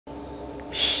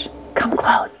Come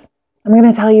close. I'm going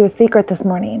to tell you a secret this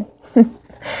morning.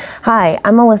 Hi,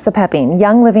 I'm Melissa Pepping,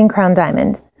 Young Living Crown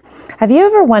Diamond. Have you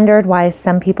ever wondered why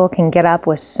some people can get up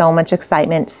with so much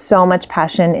excitement, so much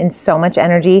passion, and so much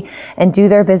energy and do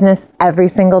their business every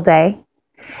single day?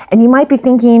 And you might be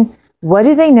thinking, what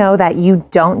do they know that you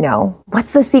don't know?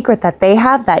 What's the secret that they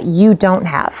have that you don't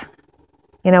have?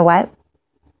 You know what?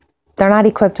 They're not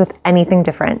equipped with anything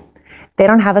different. They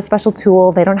don't have a special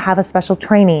tool. They don't have a special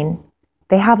training.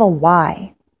 They have a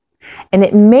why. And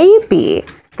it may be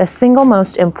the single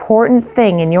most important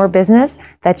thing in your business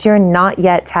that you're not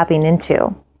yet tapping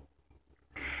into.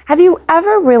 Have you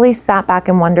ever really sat back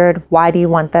and wondered, why do you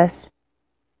want this?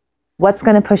 What's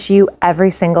going to push you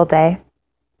every single day?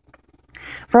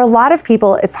 For a lot of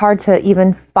people, it's hard to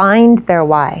even find their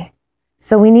why.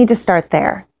 So we need to start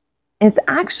there. It's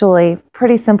actually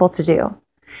pretty simple to do.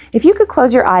 If you could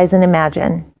close your eyes and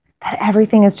imagine that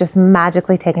everything is just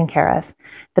magically taken care of.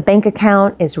 The bank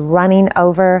account is running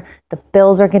over, the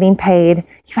bills are getting paid,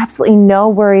 you have absolutely no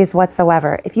worries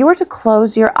whatsoever. If you were to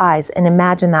close your eyes and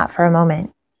imagine that for a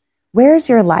moment, where's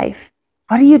your life?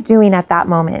 What are you doing at that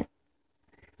moment?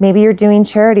 Maybe you're doing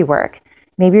charity work.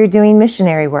 Maybe you're doing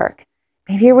missionary work.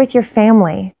 Maybe you're with your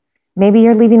family. Maybe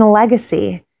you're leaving a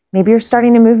legacy. Maybe you're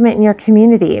starting a movement in your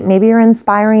community. Maybe you're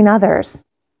inspiring others.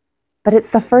 But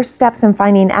it's the first steps in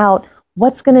finding out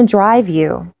what's going to drive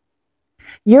you.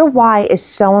 Your why is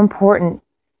so important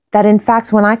that, in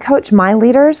fact, when I coach my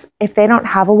leaders, if they don't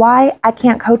have a why, I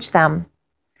can't coach them.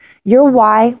 Your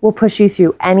why will push you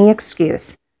through any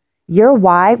excuse. Your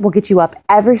why will get you up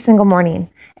every single morning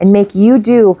and make you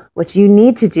do what you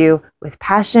need to do with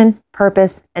passion,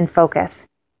 purpose, and focus.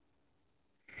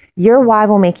 Your why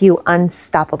will make you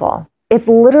unstoppable. It's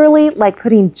literally like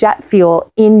putting jet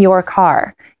fuel in your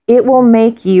car. It will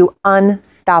make you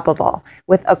unstoppable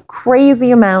with a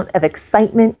crazy amount of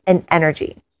excitement and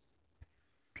energy.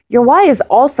 Your why is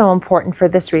also important for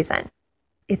this reason.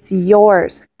 It's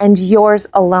yours and yours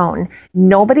alone.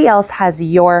 Nobody else has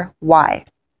your why.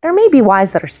 There may be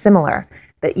whys that are similar,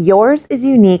 but yours is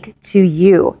unique to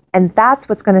you, and that's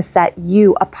what's going to set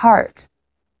you apart.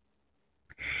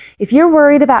 If you're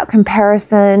worried about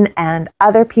comparison and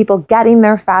other people getting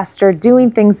there faster,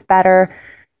 doing things better,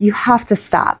 you have to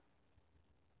stop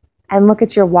and look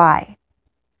at your why.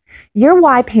 Your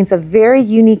why paints a very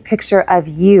unique picture of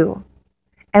you.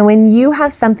 And when you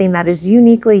have something that is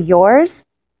uniquely yours,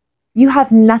 you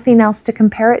have nothing else to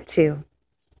compare it to.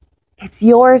 It's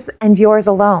yours and yours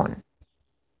alone.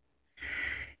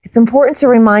 It's important to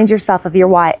remind yourself of your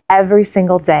why every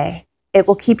single day. It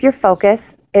will keep your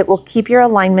focus, it will keep your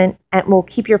alignment, and it will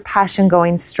keep your passion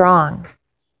going strong.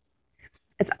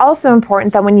 It's also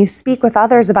important that when you speak with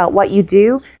others about what you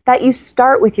do, that you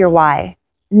start with your why.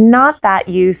 Not that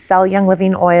you sell Young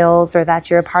Living oils or that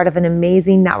you're a part of an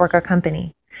amazing network or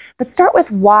company, but start with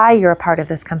why you're a part of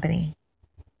this company.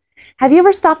 Have you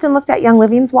ever stopped and looked at Young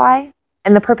Living's why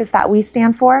and the purpose that we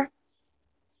stand for?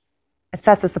 It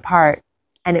sets us apart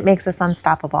and it makes us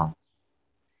unstoppable.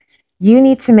 You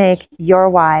need to make your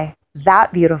why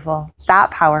that beautiful,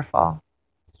 that powerful,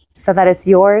 so that it's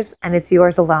yours and it's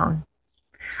yours alone.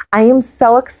 I am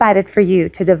so excited for you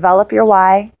to develop your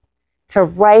why, to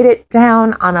write it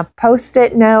down on a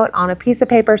Post-it note, on a piece of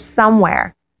paper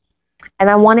somewhere. And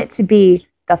I want it to be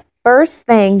the first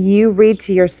thing you read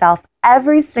to yourself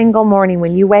every single morning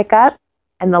when you wake up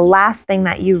and the last thing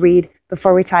that you read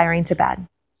before retiring to bed.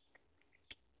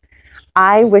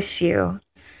 I wish you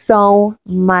so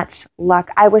much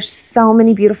luck. I wish so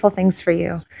many beautiful things for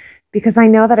you because I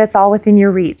know that it's all within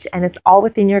your reach and it's all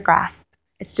within your grasp.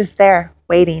 It's just there,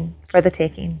 waiting for the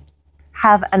taking.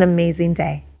 Have an amazing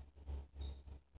day.